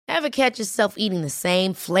Ever catch yourself eating the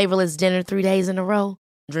same flavorless dinner 3 days in a row?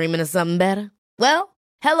 Dreaming of something better? Well,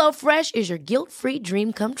 HelloFresh is your guilt-free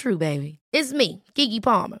dream come true, baby. It's me, Keke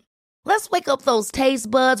Palmer. Let's wake up those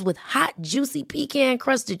taste buds with hot, juicy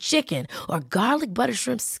pecan-crusted chicken or garlic butter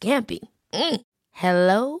shrimp scampi.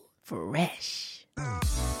 Hello Fresh.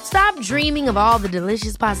 Stop dreaming of all the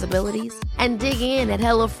delicious possibilities and dig in at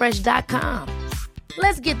HelloFresh.com.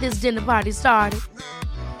 Let's get this dinner party started.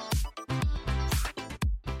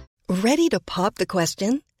 Ready to pop the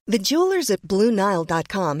question? The jewelers at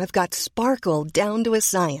BlueNile.com have got sparkle down to a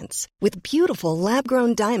science with beautiful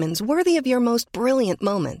lab-grown diamonds worthy of your most brilliant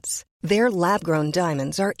moments. Their lab-grown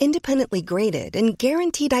diamonds are independently graded and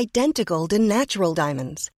guaranteed identical to natural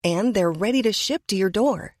diamonds, and they're ready to ship to your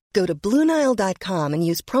door. Go to BlueNile.com and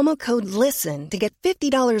use promo code LISTEN to get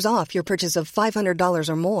 $50 off your purchase of $500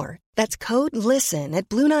 or more. That's code LISTEN at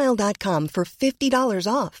BlueNile.com for $50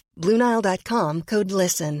 off. BlueNile.com, code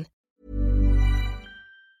LISTEN.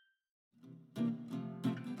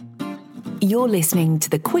 You're listening to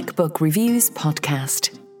the QuickBook Reviews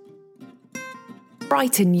podcast.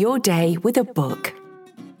 Brighten your day with a book.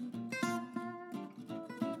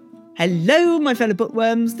 Hello, my fellow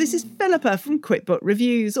bookworms. This is Philippa from QuickBook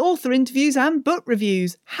Reviews, author interviews and book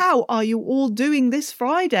reviews. How are you all doing this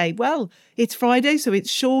Friday? Well, it's Friday, so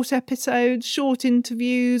it's short episodes, short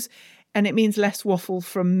interviews, and it means less waffle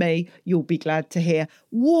from me. You'll be glad to hear.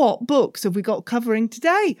 What books have we got covering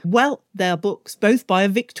today? Well, they're books both by a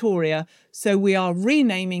Victoria, so we are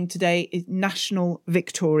renaming today National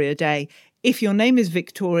Victoria Day. If your name is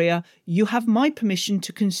Victoria, you have my permission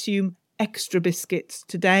to consume extra biscuits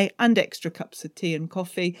today and extra cups of tea and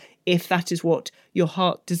coffee, if that is what your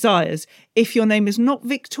heart desires. If your name is not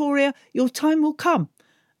Victoria, your time will come.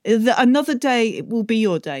 Another day, it will be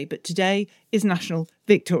your day, but today is National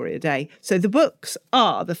Victoria Day. So the books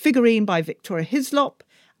are The Figurine by Victoria Hislop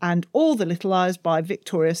and All the Little Liars by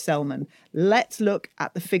Victoria Selman. Let's look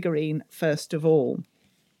at The Figurine first of all.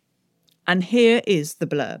 And here is the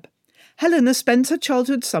blurb. Helena spends her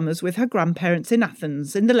childhood summers with her grandparents in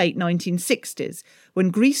Athens in the late 1960s, when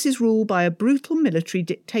Greece is ruled by a brutal military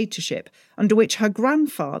dictatorship under which her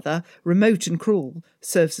grandfather, remote and cruel,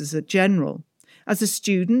 serves as a general. As a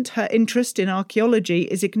student, her interest in archaeology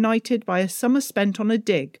is ignited by a summer spent on a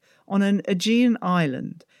dig on an Aegean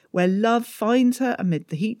island, where love finds her amid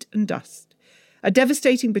the heat and dust. A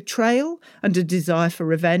devastating betrayal and a desire for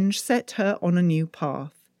revenge set her on a new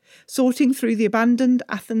path. Sorting through the abandoned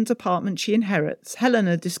Athens apartment she inherits,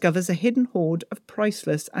 Helena discovers a hidden hoard of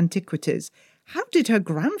priceless antiquities. How did her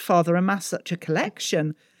grandfather amass such a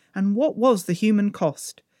collection? And what was the human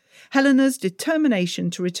cost? Helena's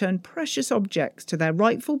determination to return precious objects to their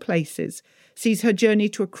rightful places sees her journey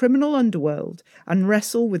to a criminal underworld and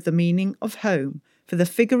wrestle with the meaning of home for the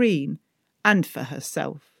figurine and for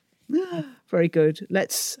herself. Very good.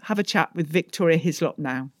 Let's have a chat with Victoria Hislop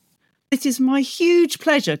now. It is my huge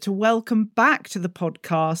pleasure to welcome back to the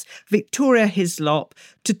podcast Victoria Hislop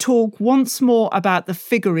to talk once more about The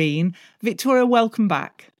Figurine. Victoria, welcome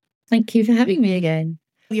back. Thank you for having me again.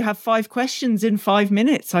 You have 5 questions in 5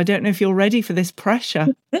 minutes. I don't know if you're ready for this pressure.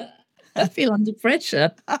 I feel under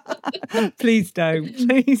pressure. Please don't.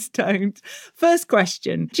 Please don't. First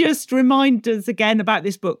question. Just remind us again about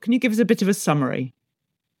this book. Can you give us a bit of a summary?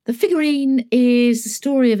 The Figurine is the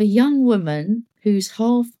story of a young woman who's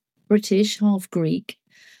half British, half Greek,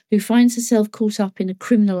 who finds herself caught up in a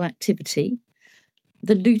criminal activity,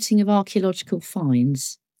 the looting of archaeological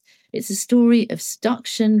finds. It's a story of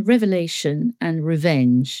seduction, revelation, and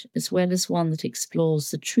revenge, as well as one that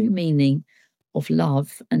explores the true meaning of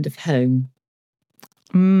love and of home.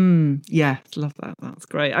 Yeah, love that. That's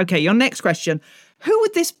great. Okay, your next question. Who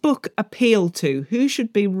would this book appeal to? Who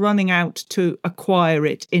should be running out to acquire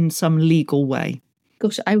it in some legal way?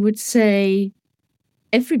 Gosh, I would say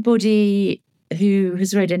everybody who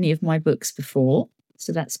has read any of my books before.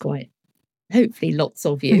 So that's hopefully lots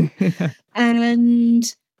of you.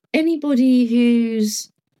 And anybody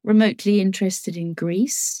who's remotely interested in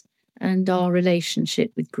Greece and our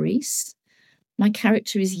relationship with Greece. My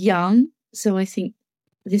character is young, so I think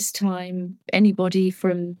this time anybody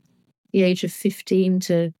from the age of 15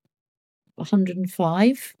 to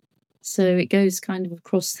 105. So it goes kind of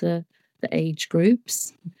across the age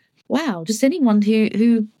groups. Wow, just anyone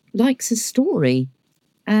who likes a story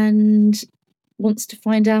and wants to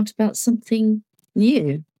find out about something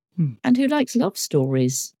new and who likes love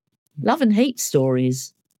stories. Love and hate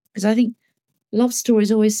stories, because I think love stories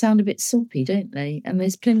always sound a bit soppy, don't they? And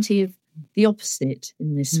there's plenty of the opposite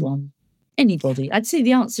in this one. Anybody. I'd say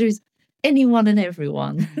the answer is anyone and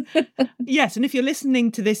everyone. Yes, and if you're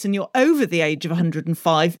listening to this and you're over the age of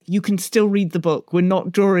 105, you can still read the book. We're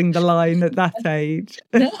not drawing the line at that age.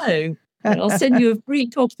 No. I'll send you a free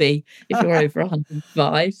copy if you're over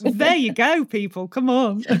 105. There you go, people. Come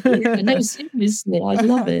on. Yeah, no, seriously, I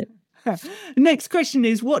love it. Next question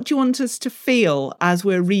is, what do you want us to feel as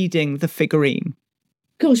we're reading The Figurine?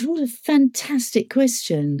 Gosh, what a fantastic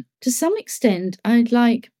question. To some extent, I'd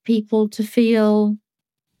like people to feel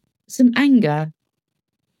some anger,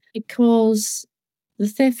 because the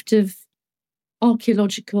theft of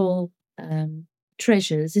archaeological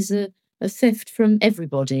treasures is a theft from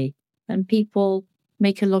everybody, and people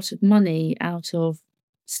make a lot of money out of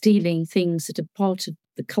stealing things that are part of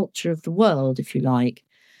the culture of the world, if you like.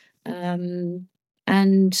 And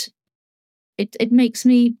it makes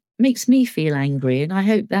me feel angry, and I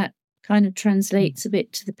hope that kind of translates a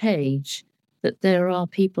bit to the page, that there are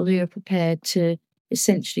people who are prepared to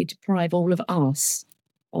essentially deprive all of us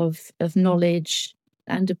of knowledge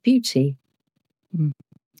and of beauty.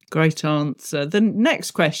 Great answer. The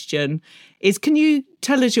next question is, can you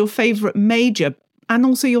tell us your favourite major and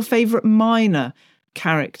also your favourite minor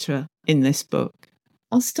character in this book?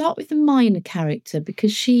 I'll start with the minor character,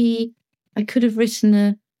 because I could have written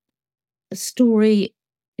a story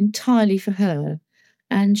entirely for her,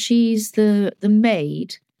 and she's the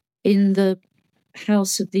maid in the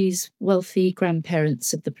house of these wealthy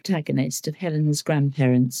grandparents of the protagonist, of Helena's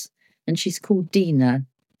grandparents, and she's called Dina.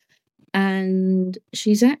 And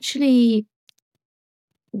she's actually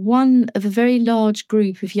one of a very large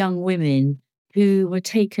group of young women who were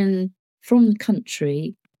taken from the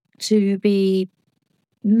country to be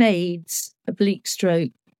maids, oblique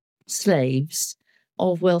stroke slaves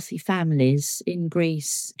of wealthy families in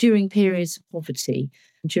Greece during periods of poverty,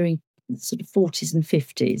 during the sort of 40s and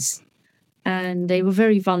 50s. And they were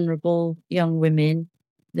very vulnerable young women.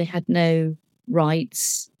 They had no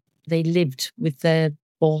rights. They lived with their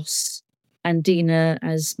boss. And Dina,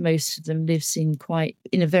 as most of them, lives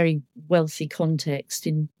in a very wealthy context,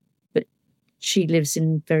 but she lives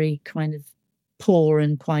in very kind of poor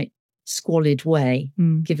and quite squalid way,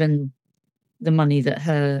 given the money that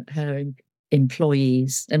her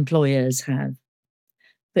employers have.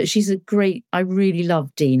 But she's I really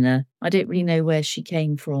love Dina. I don't really know where she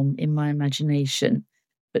came from in my imagination,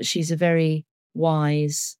 but she's a very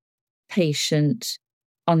wise, patient,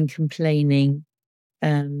 uncomplaining,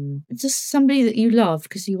 just somebody that you love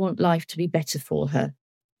because you want life to be better for her.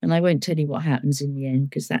 And I won't tell you what happens in the end,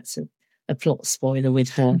 because that's a plot spoiler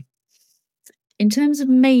with her. In terms of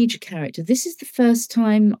major character, this is the first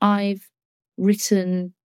time I've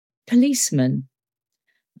written policeman,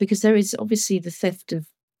 because there is obviously the theft of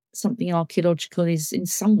something archaeological is in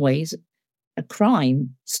some ways a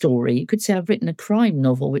crime story. You could say I've written a crime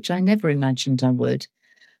novel, which I never imagined I would.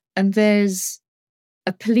 And there's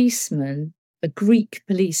a policeman, a Greek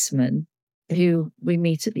policeman, who we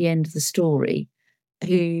meet at the end of the story,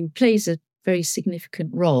 who plays a very significant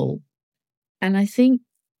role. And I think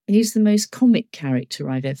he's the most comic character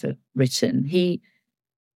I've ever written.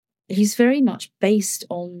 He's very much based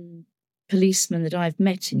on policemen that I've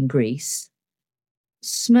met in Greece,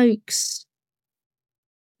 smokes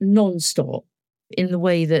non-stop in the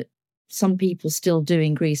way that some people still do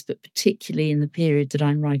in Greece, but particularly in the period that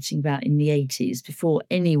I'm writing about in the 80s, before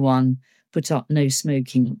anyone put up no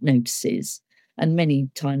smoking notices. And many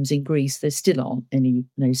times in Greece, there still aren't any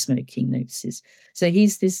no smoking notices. So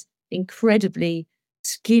he's this incredibly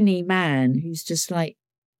skinny man who's just like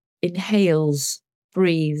inhales,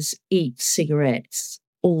 breathes, eats cigarettes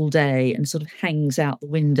all day and sort of hangs out the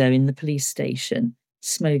window in the police station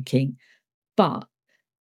smoking. But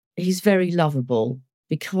he's very lovable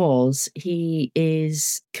because he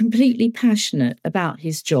is completely passionate about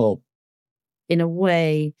his job in a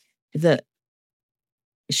way that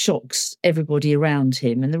shocks everybody around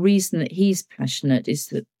him. And the reason that he's passionate is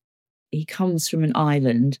that he comes from an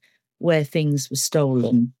island where things were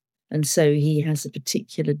stolen. And so he has a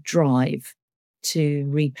particular drive to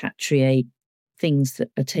repatriate things that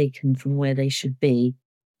are taken from where they should be.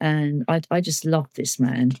 And I just love this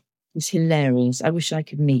man. He's hilarious. I wish I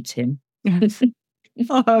could meet him.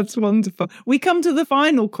 Oh, that's wonderful. We come to the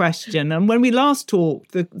final question. And when we last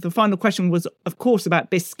talked, the final question was, of course, about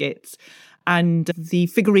biscuits. And the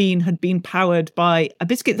figurine had been powered by a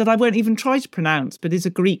biscuit that I won't even try to pronounce, but is a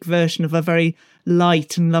Greek version of a very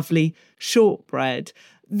light and lovely shortbread.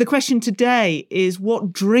 The question today is,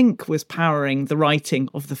 what drink was powering the writing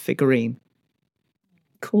of the figurine?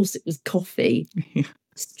 Of course, it was coffee.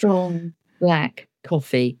 Strong black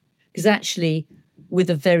coffee. Because actually, with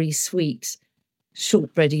a very sweet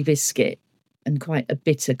shortbready biscuit and quite a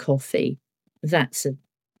bitter coffee, that's a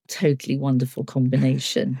totally wonderful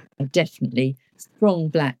combination. Definitely strong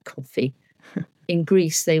black coffee. In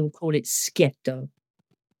Greece, they will call it schietto,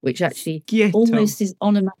 which actually almost is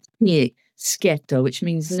onomatopoeic. Schietto, which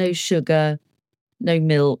means no sugar, no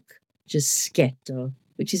milk, just schietto,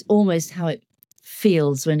 which is almost how it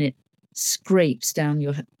feels when it scrapes down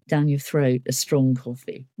your throat, a strong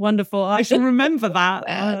coffee. Wonderful. I shall remember that.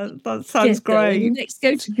 That sounds great. When you next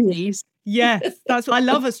go to Greece. Yes, I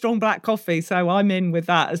love a strong black coffee, so I'm in with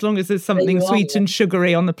that, as long as there's something sweet and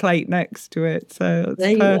sugary on the plate next to it. So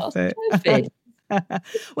it's perfect. Perfect.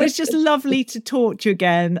 Well, it's just lovely to talk to you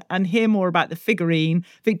again and hear more about the figurine.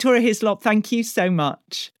 Victoria Hislop, thank you so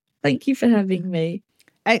much. Thank you for having me.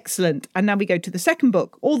 Excellent. And now we go to the second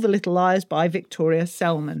book, All the Little Liars by Victoria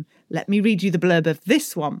Selman. Let me read you the blurb of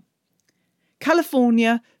this one.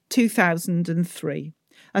 California, 2003.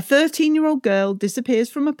 A 13-year-old girl disappears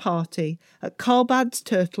from a party at Carlbad's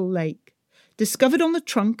Turtle Lake. Discovered on the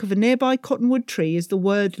trunk of a nearby cottonwood tree is the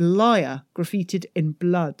word liar graffitied in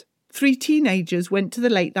blood. 3 teenagers went to the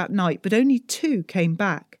lake that night, but only 2 came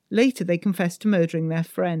back. Later, they confessed to murdering their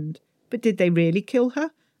friend. But did they really kill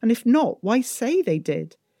her? And if not, why say they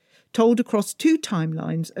did? Told across 2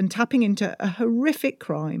 timelines and tapping into a horrific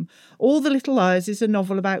crime, All the Little Liars is a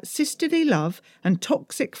novel about sisterly love and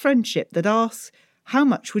toxic friendship that asks, how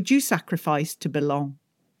much would you sacrifice to belong?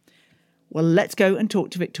 Well, let's go and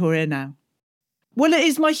talk to Victoria now. Well, it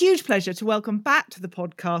is my huge pleasure to welcome back to the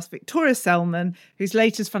podcast Victoria Selman, whose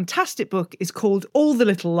latest fantastic book is called All the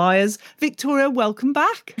Little Liars. Victoria, welcome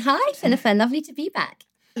back. Hi, Philippa. Lovely to be back.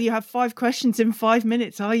 You have 5 questions in 5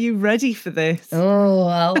 minutes. Are you ready for this? Oh,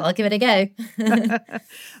 well, I'll give it a go.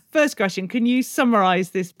 First question, can you summarise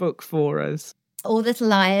this book for us? All Little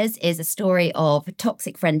Liars is a story of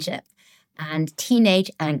toxic friendship and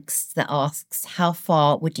teenage angst that asks, how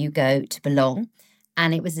far would you go to belong?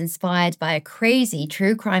 And it was inspired by a crazy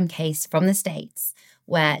true crime case from the States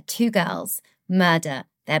where 2 girls murder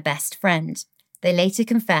their best friend. They later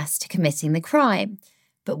confess to committing the crime.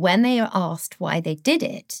 But when they are asked why they did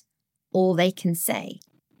it, all they can say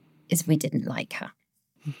is we didn't like her.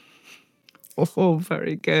 Oh,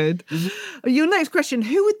 very good. Your next question,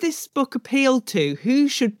 who would this book appeal to? Who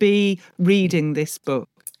should be reading this book?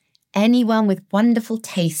 Anyone with wonderful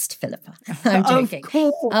taste, Philippa. I'm joking.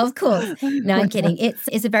 Of course. No, I'm kidding.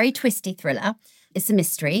 It's a very twisty thriller. It's a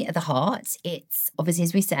mystery at the heart. It's obviously,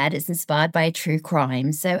 as we said, it's inspired by a true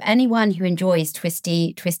crime. So anyone who enjoys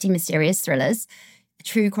twisty, mysterious thrillers,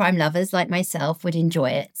 true crime lovers like myself would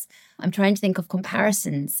enjoy it. I'm trying to think of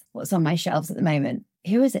comparisons. What's on my shelves at the moment?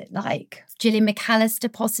 Who is it like? Gillian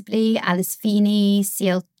McAllister, possibly. Alice Feeney,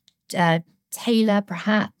 C.L. Taylor,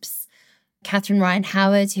 perhaps. Catherine Ryan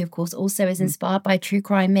Howard, who, of course, also is inspired by true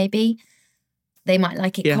crime, maybe. They might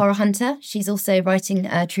like it. Yeah. Cora Hunter. She's also writing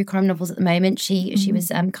true crime novels at the moment. She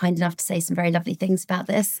was kind enough to say some very lovely things about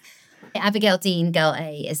this. Abigail Dean, Girl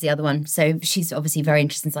A, is the other one. So she's obviously very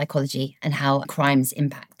interested in psychology and how crimes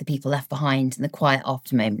impact the people left behind and the quiet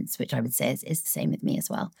after moments, which I would say is the same with me as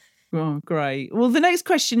well. Oh, great. Well, the next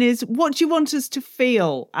question is, what do you want us to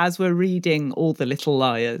feel as we're reading All the Little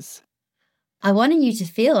Liars? I wanted you to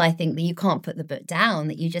feel, I think, that you can't put the book down,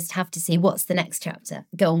 that you just have to see what's the next chapter.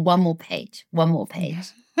 Go on one more page.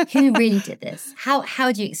 Who really did this?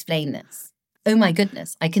 How do you explain this? Oh, my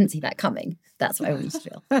goodness, I couldn't see that coming. That's what I want you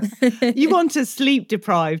to feel. You want to sleep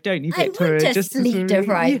deprive, don't you, Victoria? I want to sleep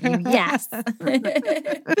deprive you, yes.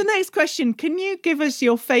 The next question, can you give us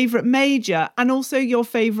your favourite major and also your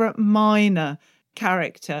favourite minor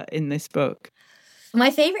character in this book?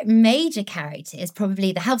 My favourite major character is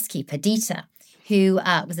probably the housekeeper, Dita, who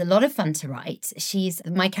was a lot of fun to write.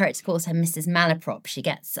 My character calls her Mrs. Malaprop. She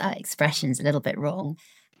gets expressions a little bit wrong.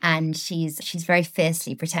 And she's very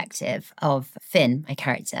fiercely protective of Finn, my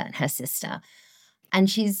character, and her sister. And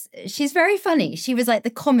she's very funny. She was like the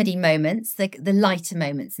comedy moments, the lighter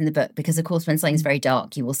moments in the book, because, of course, when something's very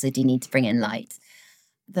dark, you also do need to bring in light.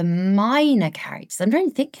 The minor characters, I'm trying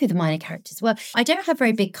to think who the minor characters were. I don't have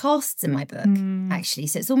very big casts in my book, actually.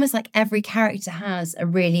 So it's almost like every character has a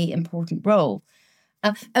really important role.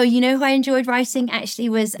 You know who I enjoyed writing actually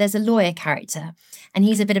there's a lawyer character, and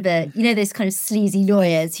he's a bit of those kind of sleazy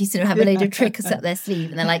lawyers who sort of have a load of tricks up their sleeve,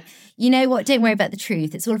 and they're like, you know what, don't worry about the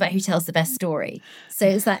truth. It's all about who tells the best story. So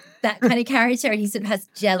it's that kind of character, and he sort of has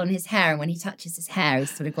gel on his hair, and when he touches his hair, he's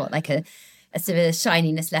sort of got like a sort of a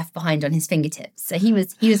shininess left behind on his fingertips. So he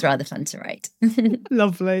was rather fun to write.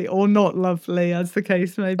 Lovely, or not lovely, as the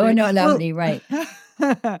case may be. Or not lovely, right.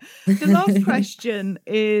 The last question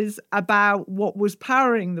is about what was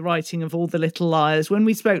powering the writing of All the Little Liars. When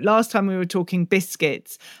we spoke last time, we were talking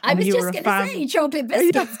biscuits. I was just going to say chocolate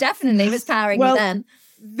biscuits definitely was powering it then.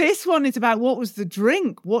 This one is about what was the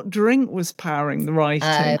drink? What drink was powering the writing?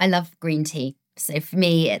 I love green tea. So for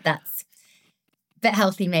me, that's a bit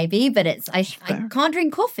healthy maybe, but I can't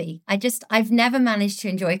drink coffee. I've never managed to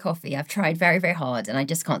enjoy coffee. I've tried very, very hard and I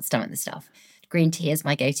just can't stomach the stuff. Green tea is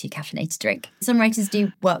my go-to caffeinated drink. Some writers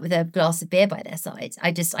do work with a glass of beer by their side.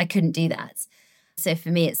 I couldn't do that. So for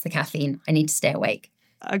me, it's the caffeine. I need to stay awake.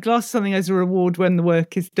 A glass of something as a reward when the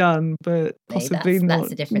work is done, but possibly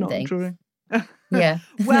that's a different thing. Drawing. Yeah.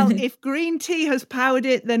 Well, if green tea has powered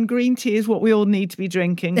it, then green tea is what we all need to be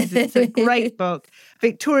drinking. It's a great book.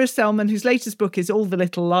 Victoria Selman, whose latest book is All the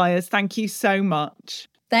Little Liars. Thank you so much.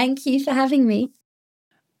 Thank you for having me.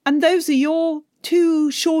 And those are your 2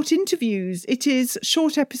 short interviews. It is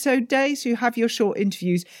short episode day, so you have your short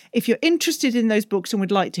interviews. If you're interested in those books and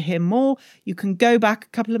would like to hear more, you can go back a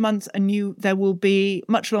couple of months and there will be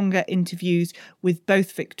much longer interviews with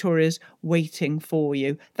both Victorias waiting for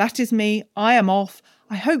you. That is me. I am off.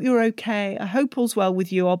 I hope you're okay. I hope all's well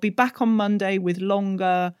with you. I'll be back on Monday with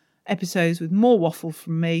longer episodes with more waffle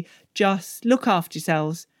from me. Just look after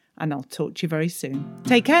yourselves. And I'll talk to you very soon.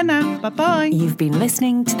 Take care now. Bye-bye. You've been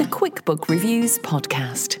listening to the Quick Book Reviews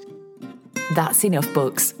podcast. That's enough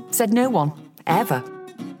books, said no one, ever.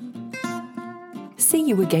 See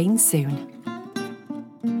you again soon.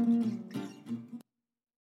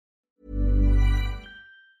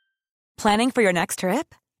 Planning for your next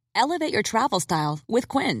trip? Elevate your travel style with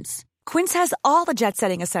Quince. Quince has all the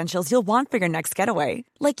jet-setting essentials you'll want for your next getaway,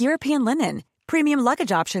 like European linen, premium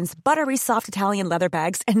luggage options, buttery soft Italian leather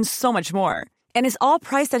bags, and so much more. And is all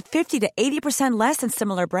priced at 50 to 80% less than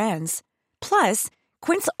similar brands. Plus,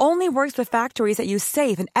 Quince only works with factories that use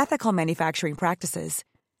safe and ethical manufacturing practices.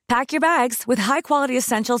 Pack your bags with high-quality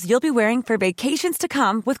essentials you'll be wearing for vacations to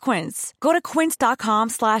come with Quince. Go to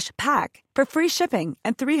quince.com/pack for free shipping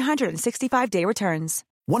and 365-day returns.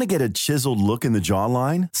 Want to get a chiseled look in the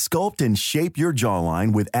jawline? Sculpt and shape your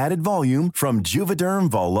jawline with added volume from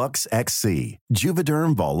Juvederm Volux XC.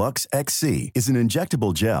 Juvederm Volux XC is an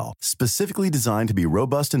injectable gel specifically designed to be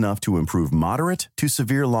robust enough to improve moderate to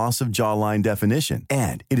severe loss of jawline definition.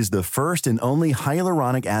 And it is the first and only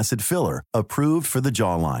hyaluronic acid filler approved for the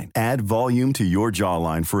jawline. Add volume to your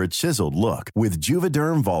jawline for a chiseled look with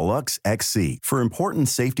Juvederm Volux XC. For important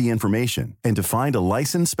safety information and to find a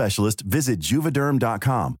licensed specialist, visit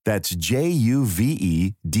Juvederm.com. That's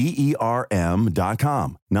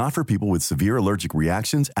Juvederm.com. Not for people with severe allergic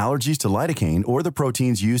reactions, allergies to lidocaine, or the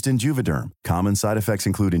proteins used in Juvederm. Common side effects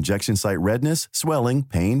include injection site redness, swelling,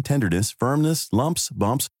 pain, tenderness, firmness, lumps,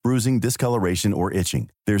 bumps, bruising, discoloration, or itching.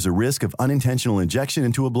 There's a risk of unintentional injection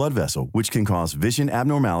into a blood vessel, which can cause vision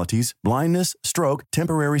abnormalities, blindness, stroke,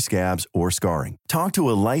 temporary scabs, or scarring. Talk to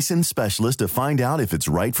a licensed specialist to find out if it's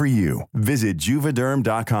right for you. Visit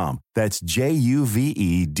Juvederm.com. That's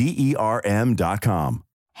Juvederm.com.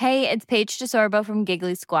 Hey, it's Paige DeSorbo from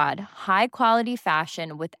Giggly Squad. High quality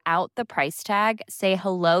fashion without the price tag. Say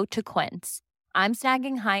hello to Quince. I'm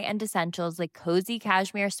snagging high-end essentials like cozy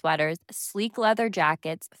cashmere sweaters, sleek leather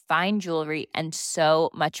jackets, fine jewelry, and so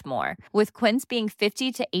much more. With Quince being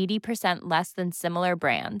 50 to 80% less than similar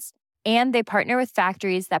brands. And they partner with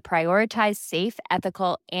factories that prioritize safe,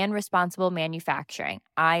 ethical, and responsible manufacturing.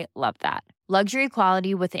 I love that. Luxury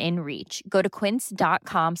quality within reach. Go to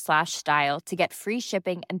quince.com/style to get free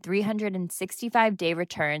shipping and 365-day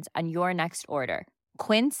returns on your next order.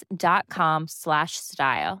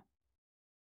 Quince.com/style.